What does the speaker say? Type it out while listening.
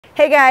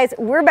Hey guys,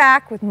 we're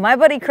back with my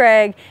buddy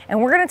Craig, and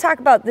we're going to talk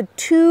about the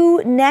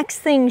two next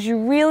things you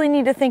really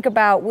need to think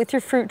about with your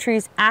fruit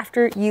trees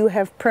after you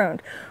have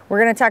pruned.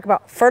 We're going to talk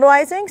about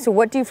fertilizing, so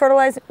what do you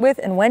fertilize with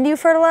and when do you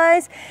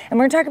fertilize? And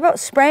we're going to talk about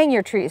spraying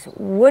your trees.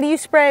 What do you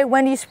spray,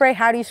 when do you spray,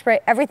 how do you spray,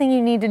 everything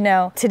you need to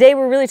know. Today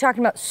we're really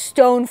talking about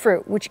stone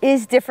fruit, which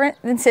is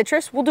different than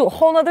citrus. We'll do a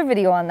whole nother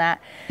video on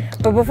that.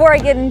 But before I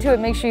get into it,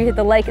 make sure you hit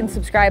the like and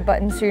subscribe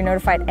button so you're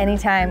notified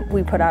anytime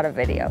we put out a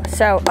video.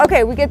 So,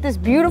 okay, we get this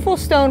beautiful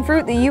stone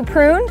fruit that you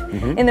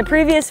pruned in the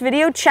previous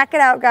video. Check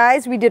it out,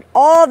 guys. We did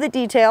all the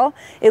detail.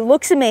 It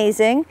looks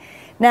amazing.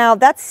 Now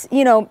that's,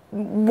 you know,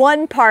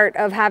 one part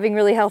of having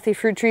really healthy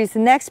fruit trees. The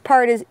next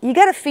part is you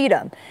got to feed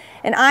them.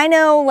 And I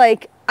know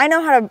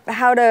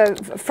how to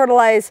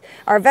fertilize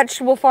our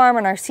vegetable farm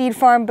and our seed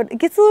farm, but it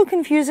gets a little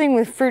confusing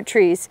with fruit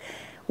trees.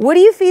 What do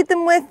you feed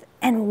them with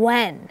and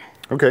when?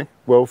 Okay,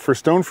 well, for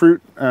stone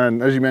fruit,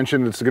 and as you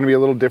mentioned, it's going to be a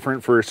little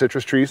different for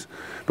citrus trees,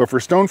 but for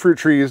stone fruit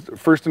trees,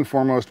 first and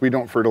foremost, we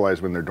don't fertilize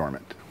when they're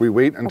dormant. We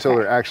wait until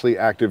they're actually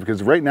active,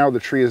 because right now the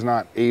tree is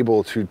not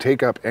able to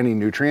take up any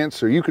nutrients,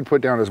 so you could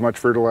put down as much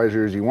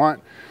fertilizer as you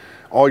want.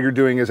 All you're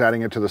doing is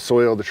adding it to the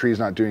soil, the tree's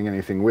not doing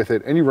anything with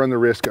it, and you run the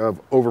risk of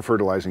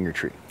over-fertilizing your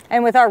tree.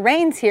 And with our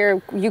rains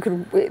here,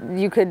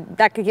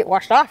 that could get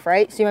washed off,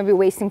 right? So you might be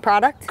wasting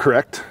product?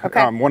 Correct. Okay.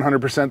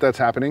 100% that's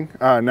happening.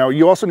 Now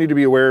you also need to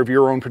be aware of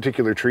your own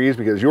particular trees,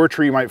 because your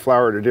tree might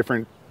flower at a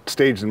different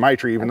stage than my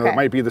tree, even though it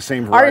might be the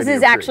same variety. Ours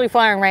is actually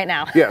flowering right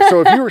now. Yeah,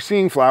 so if you were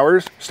seeing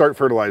flowers, start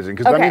fertilizing,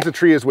 because that means the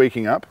tree is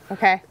waking up.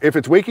 Okay. If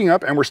it's waking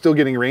up and we're still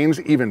getting rains,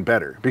 even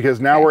better, because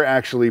now we're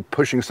actually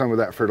pushing some of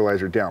that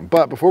fertilizer down.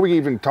 But before we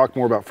even talk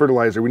more about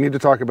fertilizer, we need to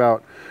talk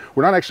about,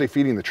 we're not actually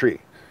feeding the tree.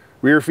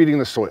 We are feeding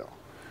the soil.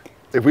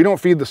 If we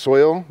don't feed the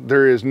soil,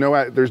 there's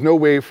no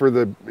way for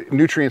the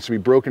nutrients to be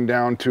broken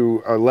down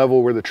to a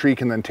level where the tree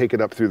can then take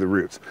it up through the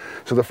roots.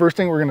 So the first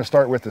thing we're going to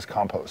start with is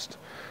compost.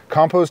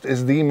 Compost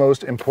is the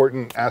most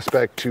important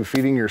aspect to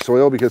feeding your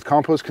soil, because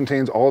compost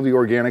contains all the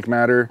organic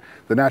matter,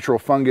 the natural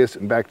fungus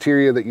and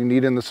bacteria that you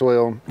need in the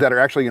soil that are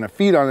actually going to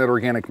feed on that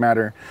organic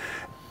matter,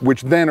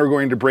 which then are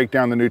going to break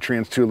down the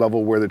nutrients to a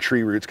level where the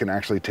tree roots can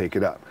actually take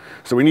it up.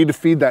 So we need to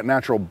feed that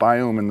natural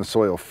biome in the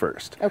soil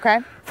first. Okay.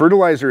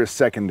 Fertilizer is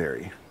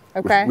secondary.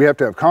 Okay. We have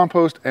to have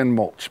compost and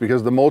mulch,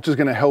 because the mulch is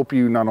going to help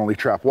you not only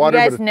trap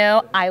water. You guys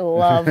know I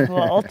love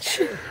mulch.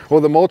 Well,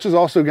 the mulch is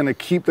also going to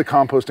keep the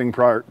composting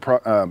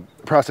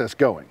process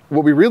going.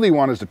 What we really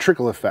want is the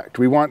trickle effect.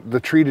 We want the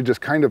tree to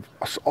just kind of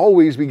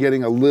always be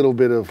getting a little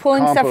bit of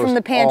pulling stuff from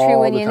the pantry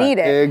when you need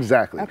it.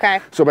 Exactly. Okay.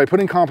 So by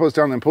putting compost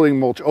down and putting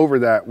mulch over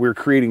that, we're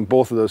creating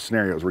both of those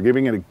scenarios. We're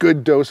giving it a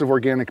good dose of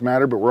organic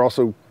matter, but we're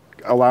also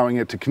allowing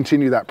it to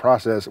continue that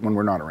process when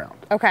we're not around.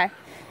 Okay.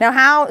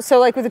 Now so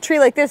like with a tree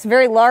like this,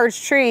 very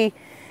large tree,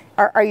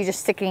 are you just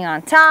sticking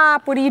on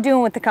top? What are you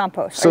doing with the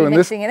compost? So are you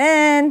mixing it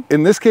in?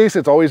 In this case,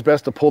 it's always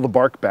best to pull the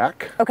bark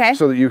back. Okay.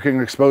 So that you can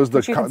expose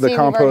the compost. We've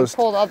already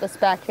pulled all this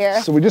back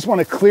here. So we just want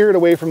to clear it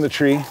away from the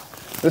tree.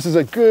 This is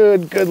a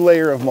good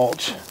layer of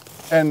mulch.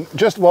 And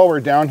just while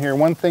we're down here,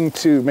 one thing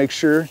to make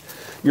sure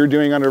you're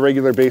doing on a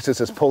regular basis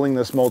is pulling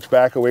this mulch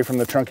back away from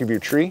the trunk of your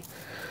tree.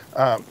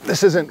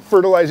 This isn't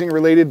fertilizing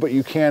related, but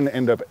you can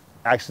end up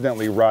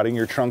accidentally rotting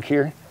your trunk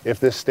here if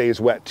this stays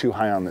wet too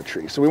high on the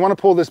tree. So we want to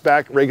pull this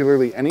back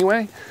regularly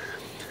anyway.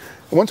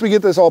 Once we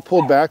get this all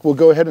pulled back, we'll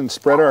go ahead and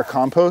spread our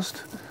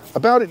compost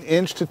about 1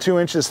 inch to 2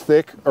 inches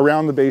thick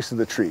around the base of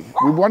the tree.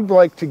 We would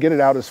like to get it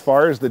out as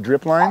far as the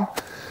drip line,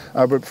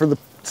 but for the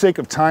sake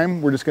of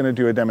time, we're just going to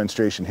do a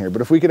demonstration here.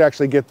 But if we could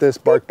actually get this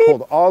bark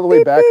pulled all the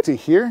way back to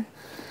here,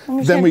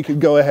 then we could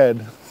go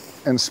ahead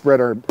and spread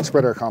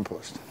our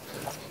compost.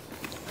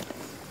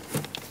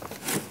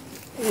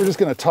 We're just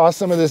going to toss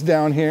some of this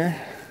down here.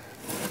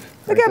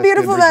 Look how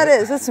beautiful that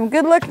is. That's some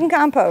good looking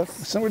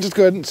compost. So we'll just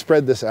go ahead and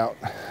spread this out.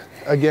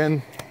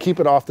 Again,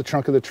 keep it off the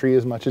trunk of the tree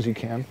as much as you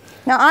can.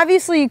 Now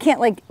obviously you can't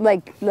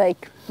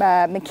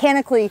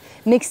mechanically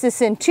mix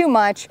this in too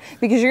much,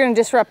 because you're going to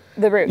disrupt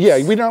the roots.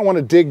 Yeah, we don't want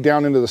to dig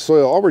down into the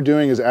soil. All we're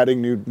doing is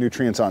adding new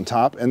nutrients on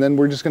top, and then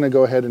we're just going to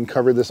go ahead and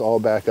cover this all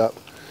back up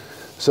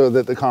so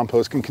that the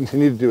compost can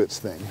continue to do its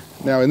thing.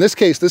 Now in this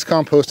case, this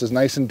compost is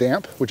nice and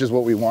damp, which is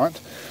what we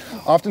want.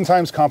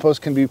 Oftentimes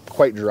compost can be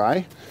quite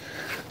dry.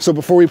 So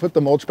before we put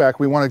the mulch back,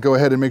 we want to go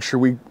ahead and make sure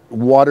we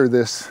water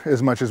this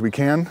as much as we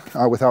can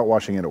without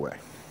washing it away.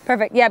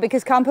 Perfect. Yeah,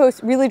 because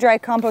really dry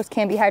compost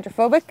can be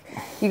hydrophobic.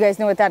 You guys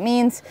know what that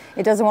means.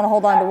 It doesn't want to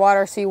hold on to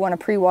water, so you want to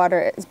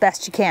pre-water it as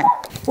best you can.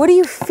 What do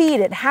you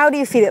feed it? How do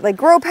you feed it? Like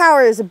Grow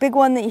Power is a big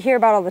one that you hear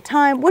about all the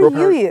time. What do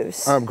you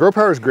use? Grow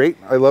Power is great.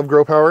 I love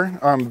Grow Power.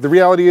 The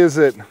reality is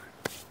that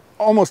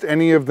almost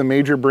any of the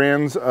major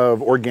brands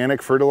of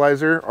organic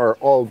fertilizer are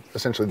all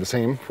essentially the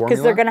same formula.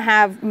 Because they're going to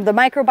have the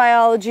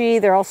microbiology,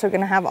 they're also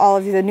going to have all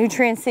of the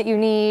nutrients that you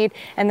need,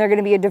 and they're going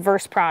to be a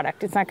diverse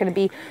product. It's not going to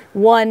be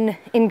one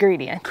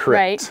ingredient.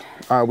 Correct.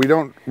 Right? We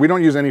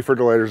don't use any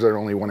fertilizers that are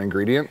only one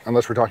ingredient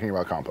unless we're talking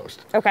about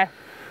compost. Okay.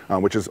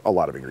 which is a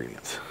lot of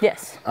ingredients.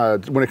 Yes.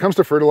 When it comes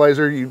to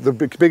fertilizer, the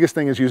biggest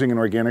thing is using an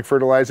organic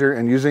fertilizer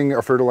and using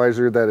a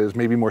fertilizer that is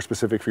maybe more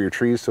specific for your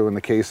trees. So in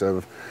the case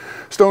of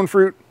stone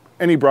fruit,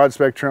 any broad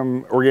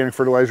spectrum organic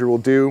fertilizer will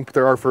do, but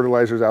there are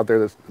fertilizers out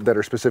there that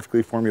are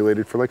specifically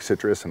formulated for like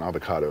citrus and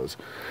avocados.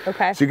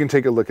 Okay. So you can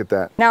take a look at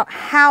that. Now,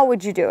 how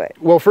would you do it?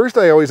 Well, first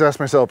I always ask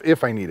myself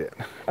if I need it.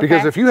 Because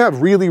Okay. if you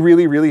have really,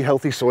 really, really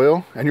healthy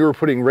soil and you were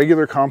putting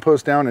regular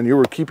compost down and you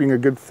were keeping a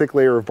good thick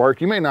layer of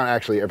bark, you may not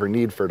actually ever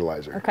need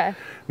fertilizer. Okay.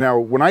 Now,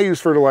 when I use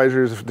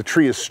fertilizers, if the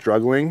tree is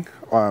struggling,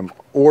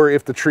 or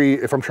if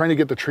I'm trying to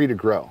get the tree to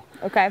grow.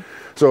 Okay.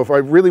 So if I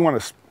really want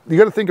to, you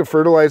got to think of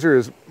fertilizer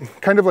as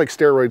kind of like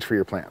steroids for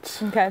your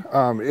plants. Okay.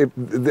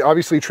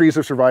 Obviously trees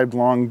have survived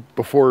long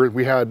before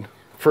we had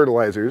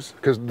fertilizers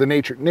because the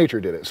nature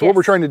did it. So what Yes.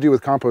 we're trying to do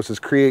with compost is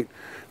create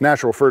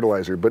natural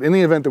fertilizer. But in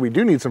the event that we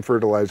do need some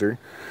fertilizer,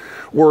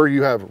 or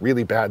you have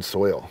really bad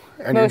soil,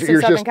 and Most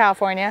of Southern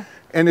California.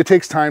 and it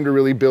takes time to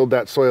really build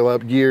that soil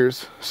up,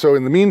 years. So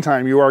in the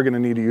meantime, you are going to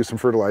need to use some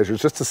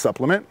fertilizers just to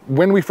supplement.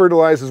 When we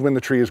fertilize is when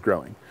the tree is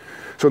growing.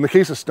 So in the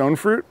case of stone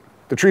fruit,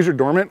 the trees are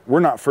dormant, we're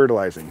not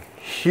fertilizing.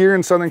 Here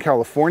in Southern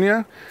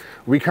California,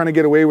 we kind of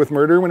get away with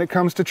murder when it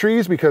comes to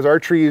trees because our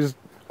trees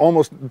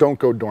almost don't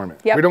go dormant.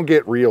 Yep. We don't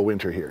get real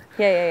winter here.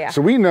 Yeah.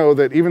 So we know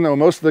that even though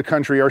most of the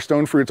country, our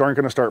stone fruits aren't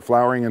going to start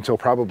flowering until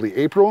probably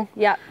April.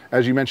 Yep.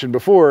 As you mentioned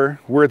before,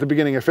 we're at the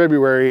beginning of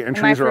February and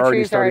trees are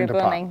already starting to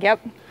blooming. pop.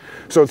 Yep.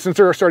 So since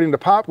they're starting to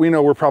pop, we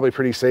know we're probably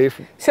pretty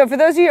safe. So for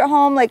those of you at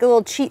home, like a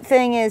little cheat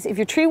thing is if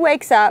your tree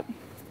wakes up,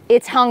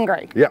 it's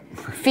hungry. Yep.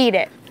 Feed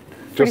it.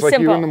 Just Pretty like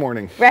simple, you in the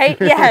morning. Right?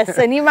 Yes,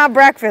 I need my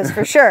breakfast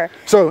for sure.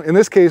 So in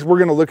this case, we're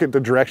going to look at the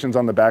directions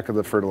on the back of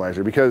the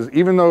fertilizer because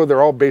even though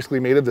they're all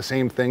basically made of the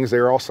same things,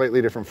 they're all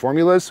slightly different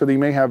formulas. So they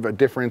may have a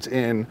difference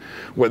in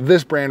what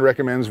this brand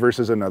recommends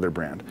versus another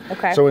brand.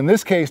 Okay. So in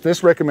this case,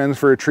 this recommends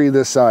for a tree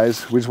this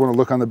size, we just want to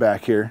look on the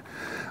back here.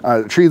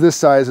 A tree this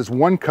size is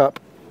 1 cup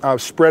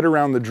spread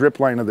around the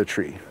drip line of the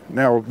tree.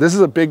 Now, this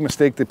is a big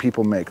mistake that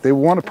people make. They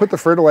want to put the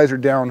fertilizer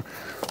down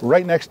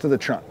right next to the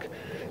trunk.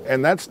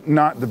 And that's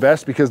not the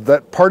best because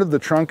that part of the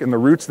trunk and the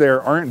roots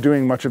there aren't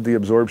doing much of the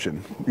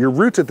absorption. Your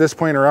roots at this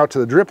point are out to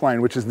the drip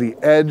line, which is the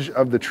edge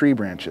of the tree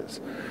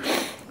branches.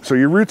 So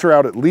your roots are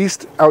at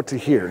least out to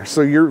here.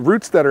 So your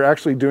roots that are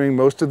actually doing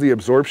most of the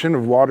absorption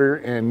of water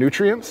and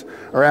nutrients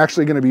are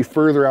actually going to be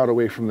further out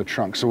away from the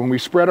trunk. So when we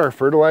spread our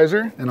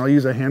fertilizer, and I'll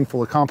use a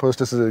handful of compost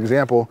just as an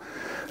example,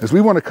 is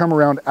we want to come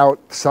around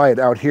outside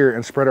out here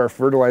and spread our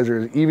fertilizer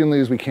as evenly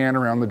as we can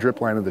around the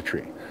drip line of the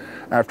tree.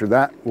 After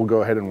that, we'll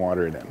go ahead and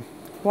water it in.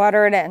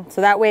 Water it in.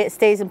 So that way it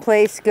stays in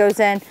place, goes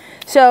in.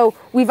 So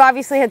we've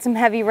obviously had some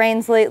heavy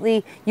rains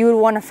lately. You would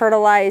want to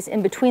fertilize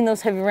in between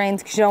those heavy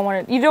rains because you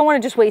don't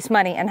want to just waste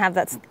money and have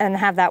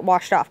that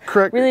washed off.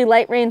 Correct. Really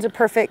light rains are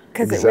perfect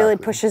because it really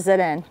pushes it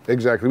in.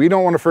 Exactly. We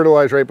don't want to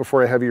fertilize right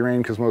before a heavy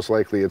rain because most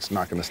likely it's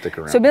not going to stick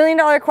around. So $1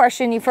 million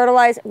question, you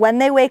fertilize when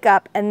they wake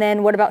up, and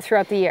then what about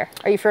throughout the year?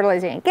 Are you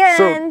fertilizing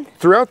again? So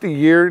throughout the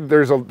year,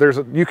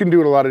 you can do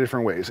it a lot of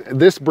different ways.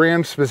 This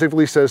brand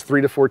specifically says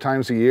 3 to 4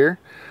 times a year.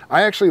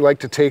 I actually like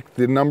to take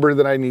the number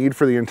that I need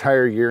for the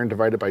entire year and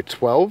divide it by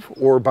 12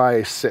 or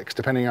by 6,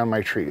 depending on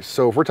my trees.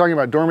 So if we're talking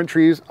about dormant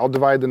trees, I'll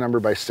divide the number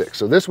by 6.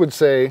 So this would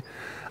say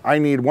I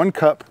need 1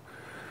 cup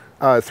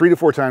 3 to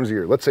 4 times a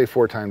year. Let's say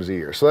 4 times a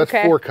year. So that's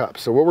 4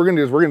 cups. So what we're going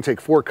to do is we're going to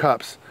take 4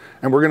 cups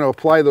and we're going to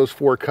apply those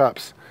 4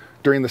 cups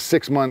during the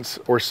 6 months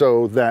or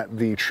so that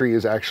the tree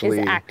is actually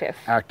active.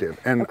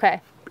 And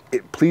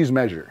please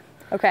measure.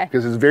 Okay.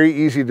 Because it's very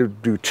easy to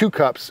do 2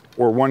 cups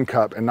or 1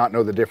 cup and not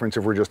know the difference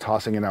if we're just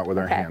tossing it out with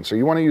our hands. So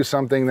you want to use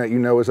something that you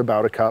know is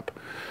about a cup.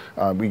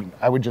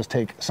 I would just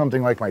take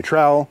something like my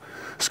trowel,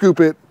 scoop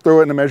it,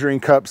 throw it in a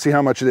measuring cup, see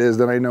how much it is.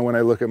 Then I know when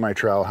I look at my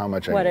trowel how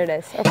much I need. What it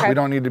is. Okay. We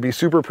don't need to be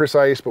super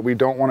precise, but we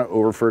don't want to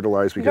over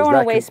fertilize because you don't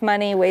want to waste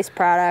money, waste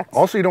products.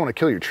 Also, you don't want to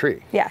kill your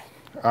tree. Yeah.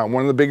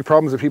 One of the big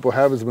problems that people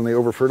have is when they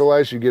over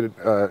fertilize, you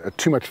get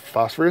too much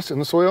phosphorus in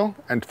the soil,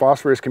 and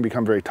phosphorus can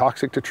become very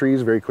toxic to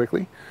trees very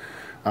quickly.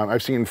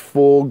 I've seen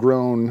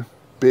full-grown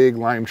big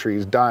lime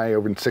trees die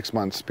over 6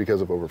 months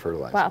because of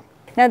over-fertilizing. Wow.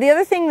 Now the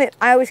other thing that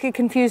I always get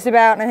confused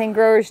about, and I think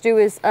growers do,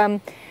 is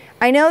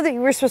I know that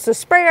we're supposed to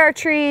spray our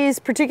trees,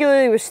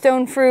 particularly with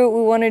stone fruit.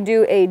 We want to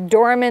do a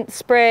dormant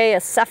spray, a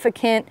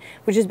suffocant,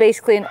 which is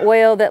basically an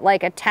oil that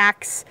like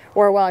attacks,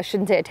 or well, I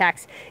shouldn't say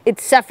attacks, it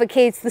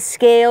suffocates the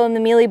scale and the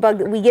mealybug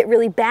that we get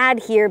really bad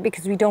here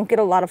because we don't get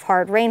a lot of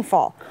hard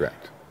rainfall.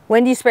 Correct.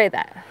 When do you spray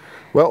that?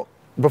 Well,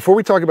 before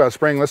we talk about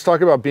spraying, let's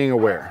talk about being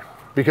aware.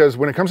 Because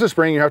when it comes to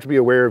spraying, you have to be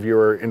aware of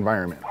your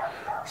environment.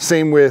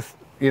 Same with,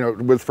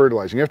 with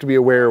fertilizing. You have to be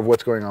aware of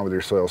what's going on with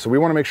your soil. So we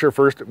want to make sure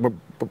first that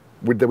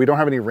we don't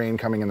have any rain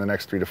coming in the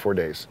next 3 to 4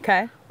 days.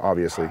 Okay.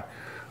 Obviously.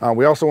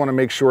 We also want to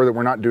make sure that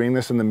we're not doing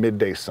this in the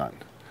midday sun.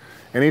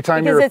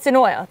 Anytime because it's an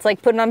oil. It's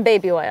like putting on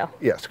baby oil.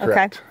 Yes,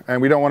 correct. Okay.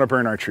 And we don't want to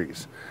burn our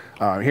trees.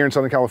 Here in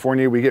Southern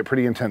California, we get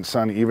pretty intense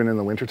sun even in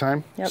the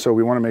wintertime. Yep. So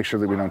we want to make sure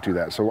that we don't do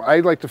that. So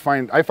I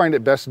find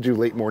it best to do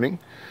late morning.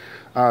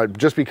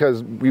 Just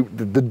because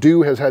the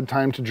dew has had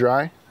time to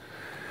dry,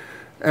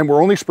 and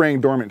we're only spraying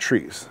dormant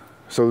trees.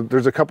 So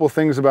there's a couple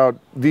things about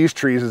these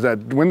trees is that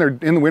when they're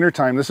in the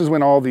wintertime, this is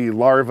when all the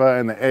larvae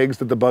and the eggs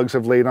that the bugs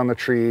have laid on the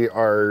tree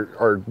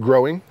are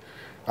growing,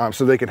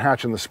 so they can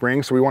hatch in the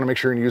spring. So we want to make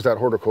sure and use that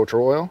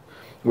horticultural oil,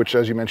 which,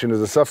 as you mentioned, is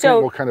a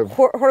supplement.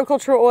 So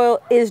horticultural oil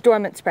is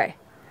dormant spray?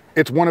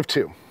 It's one of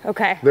two.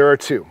 Okay. There are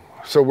two.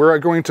 So we're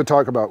going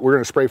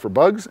to spray for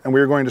bugs, and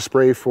we're going to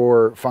spray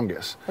for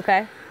fungus.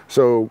 Okay.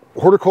 So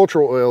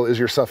horticultural oil is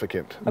your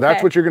suffocant. Okay.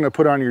 That's what you're going to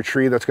put on your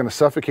tree that's going to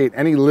suffocate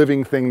any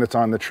living thing that's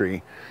on the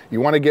tree. You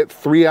want to get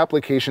 3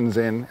 applications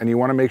in, and you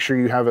want to make sure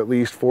you have at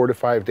least 4 to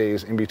 5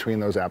 days in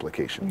between those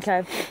applications.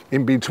 Okay.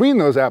 In between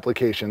those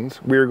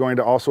applications, we're going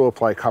to also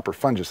apply copper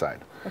fungicide.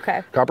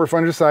 Okay. Copper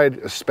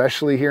fungicide,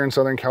 especially here in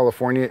Southern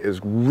California, is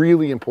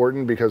really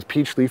important because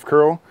peach leaf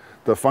curl,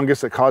 the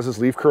fungus that causes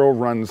leaf curl,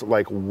 runs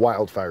like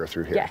wildfire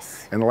through here.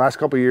 Yes. In the last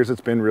couple of years, it's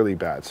been really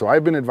bad. So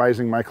I've been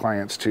advising my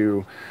clients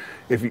to,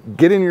 if you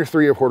get in your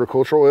 3 of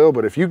horticultural oil,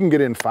 but if you can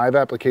get in 5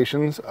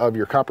 applications of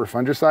your copper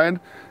fungicide,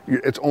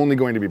 it's only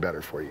going to be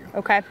better for you.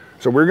 Okay.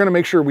 So we're going to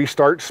make sure we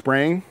start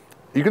spraying.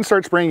 You can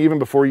start spraying even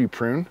before you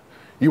prune.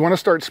 You want to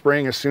start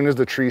spraying as soon as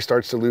the tree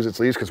starts to lose its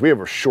leaves because we have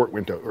a short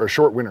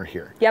winter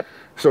here. Yep.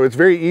 So it's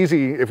very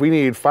easy if we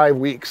need 5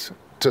 weeks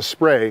to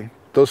spray.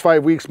 Those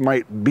 5 weeks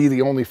might be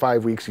the only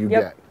 5 weeks you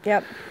get.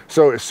 Yep.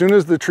 So as soon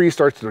as the tree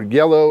starts to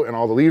yellow and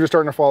all the leaves are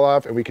starting to fall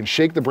off and we can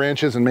shake the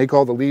branches and make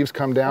all the leaves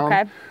come down,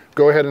 okay,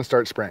 go ahead and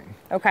start spraying.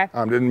 Okay.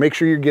 And make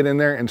sure you get in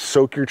there and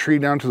soak your tree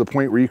down to the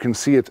point where you can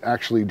see it's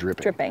actually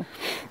dripping. Dripping.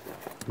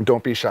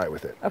 Don't be shy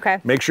with it. Okay.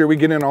 Make sure we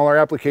get in all our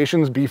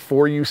applications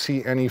before you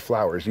see any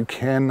flowers. You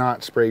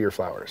cannot spray your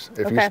flowers.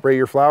 If you spray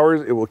your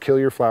flowers, it will kill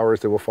your flowers.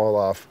 They will fall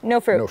off. No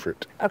fruit. No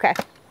fruit. Okay.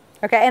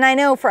 Okay, and I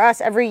know for us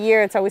every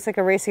year it's always like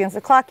a race against the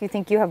clock. You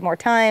think you have more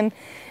time,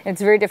 and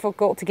it's very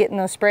difficult to get in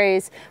those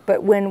sprays.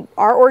 But when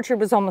our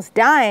orchard was almost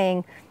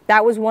dying,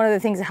 that was one of the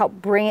things that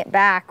helped bring it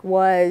back,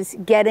 was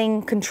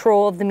getting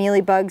control of the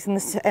mealybugs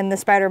and the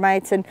spider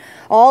mites and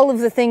all of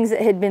the things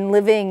that had been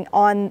living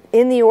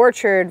in the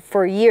orchard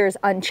for years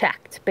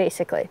unchecked,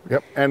 basically.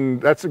 Yep,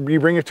 and you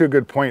bring it to a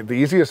good point. The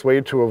easiest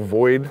way to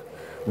avoid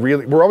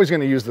we're always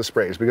going to use the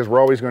sprays because we're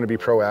always going to be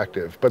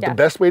proactive. But the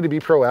best way to be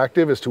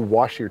proactive is to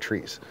wash your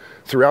trees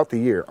throughout the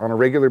year on a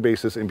regular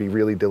basis and be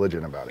really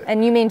diligent about it.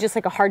 And you mean just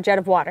like a hard jet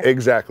of water?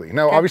 Exactly.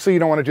 Now, obviously, you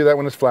don't want to do that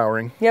when it's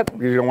flowering.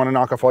 Yep. You don't want to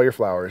knock off all your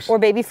flowers. Or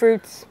baby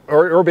fruits.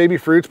 Or baby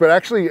fruits. But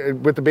actually,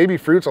 with the baby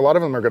fruits, a lot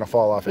of them are going to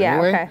fall off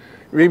anyway. Okay.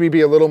 Maybe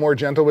be a little more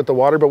gentle with the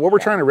water. But what we're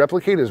trying to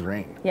replicate is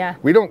rain. Yeah.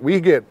 We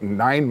get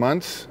 9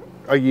 months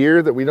a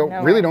year that we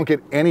don't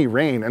get any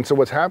rain. And so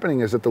what's happening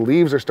is that the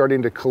leaves are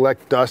starting to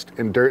collect dust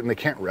and dirt and they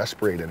can't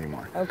respirate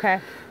anymore. Okay.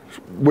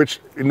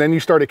 And then you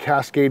start a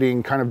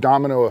cascading kind of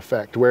domino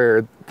effect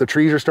where the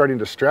trees are starting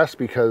to stress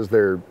because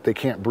they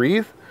can't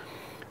breathe.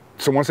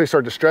 So once they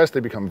start to stress,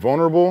 they become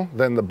vulnerable.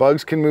 Then the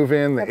bugs can move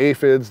in, the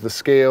aphids, the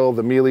scale,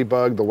 the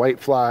mealybug, the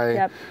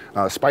whitefly,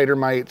 spider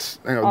mites.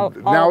 Now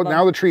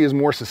the tree is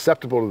more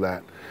susceptible to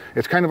that.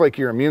 It's kind of like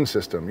your immune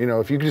system.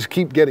 If you just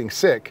keep getting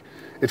sick,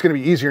 it's going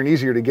to be easier and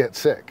easier to get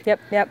sick.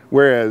 Yep.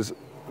 Whereas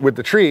with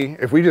the tree,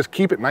 if we just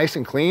keep it nice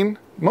and clean,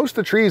 most of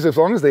the trees, as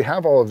long as they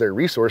have all of their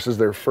resources,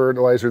 their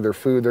fertilizer, their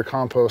food, their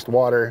compost,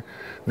 water,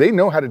 they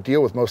know how to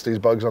deal with most of these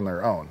bugs on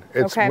their own.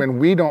 It's when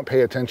we don't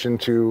pay attention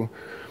to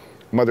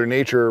Mother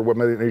Nature, what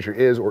Mother Nature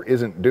is or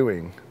isn't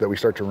doing, that we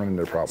start to run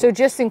into problems. So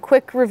just in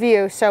quick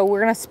review, so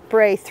we're going to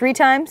spray 3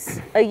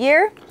 times a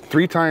year.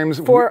 3 times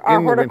in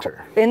the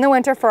winter. In the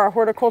winter for our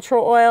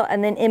horticultural oil,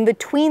 and then in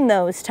between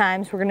those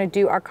times, we're going to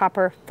do our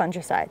copper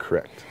fungicide.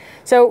 Correct.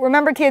 So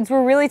remember, kids,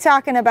 we're really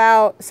talking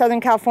about Southern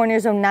California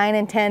Zone 9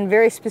 and 10,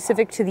 very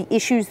specific to the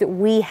issues that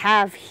we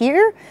have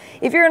here.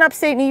 If you're in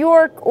upstate New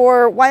York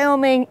or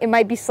Wyoming, it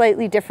might be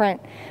slightly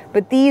different.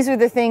 But these are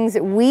the things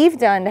that we've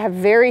done to have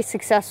very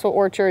successful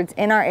orchards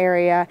in our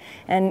area.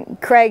 And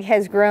Craig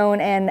has grown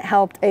and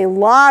helped a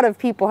lot of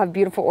people have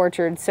beautiful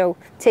orchards. So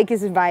take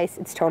his advice.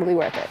 It's totally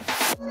worth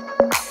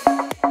it.